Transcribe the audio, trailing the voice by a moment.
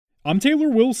I'm Taylor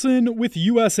Wilson with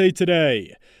USA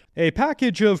Today. A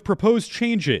package of proposed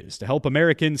changes to help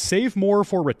Americans save more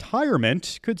for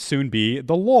retirement could soon be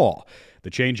the law.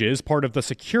 The changes, part of the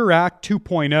Secure Act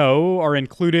 2.0, are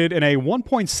included in a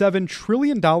 $1.7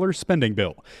 trillion spending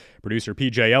bill. Producer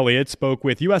PJ Elliott spoke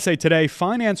with USA Today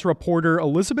finance reporter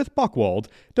Elizabeth Buchwald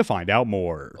to find out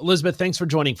more. Elizabeth, thanks for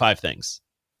joining Five Things.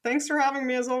 Thanks for having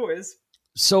me, as always.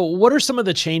 So what are some of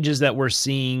the changes that we're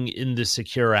seeing in the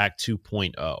Secure Act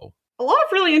 2.0? A lot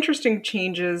of really interesting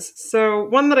changes. So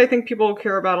one that I think people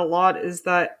care about a lot is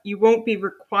that you won't be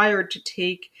required to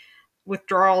take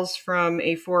withdrawals from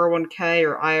a 401k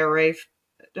or IRA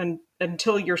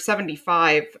until you're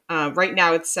 75. Right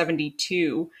now it's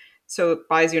 72, so it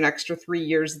buys you an extra 3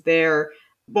 years there.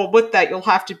 Well, with that, you'll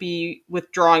have to be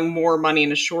withdrawing more money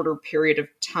in a shorter period of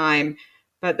time.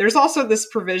 But there's also this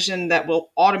provision that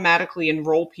will automatically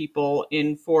enroll people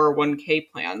in 401k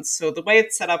plans. So the way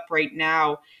it's set up right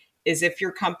now is if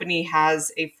your company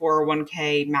has a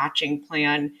 401k matching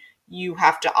plan, you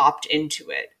have to opt into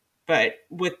it. But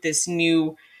with this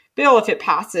new bill, if it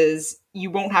passes, you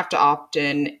won't have to opt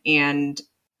in and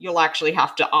you'll actually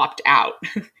have to opt out.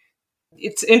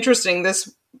 It's interesting.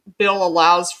 This bill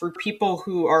allows for people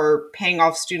who are paying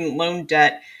off student loan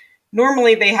debt.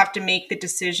 Normally, they have to make the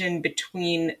decision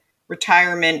between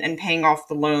retirement and paying off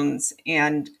the loans.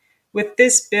 And with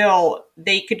this bill,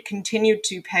 they could continue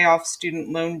to pay off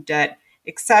student loan debt,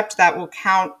 except that will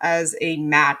count as a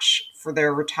match for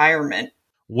their retirement.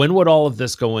 When would all of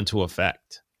this go into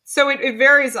effect? So it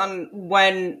varies on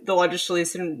when the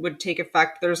legislation would take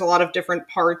effect. There's a lot of different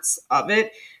parts of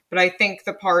it, but I think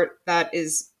the part that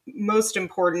is most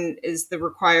important is the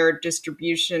required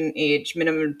distribution age,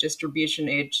 minimum distribution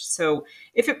age. So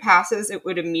if it passes, it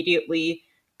would immediately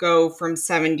go from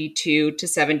 72 to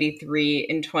 73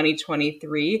 in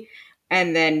 2023,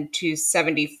 and then to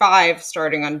 75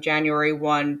 starting on January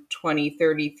 1,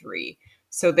 2033.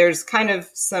 So there's kind of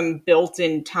some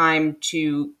built-in time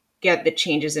to get the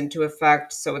changes into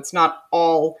effect. So it's not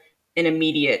all an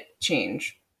immediate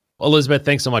change. Elizabeth,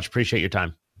 thanks so much. Appreciate your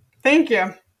time. Thank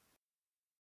you.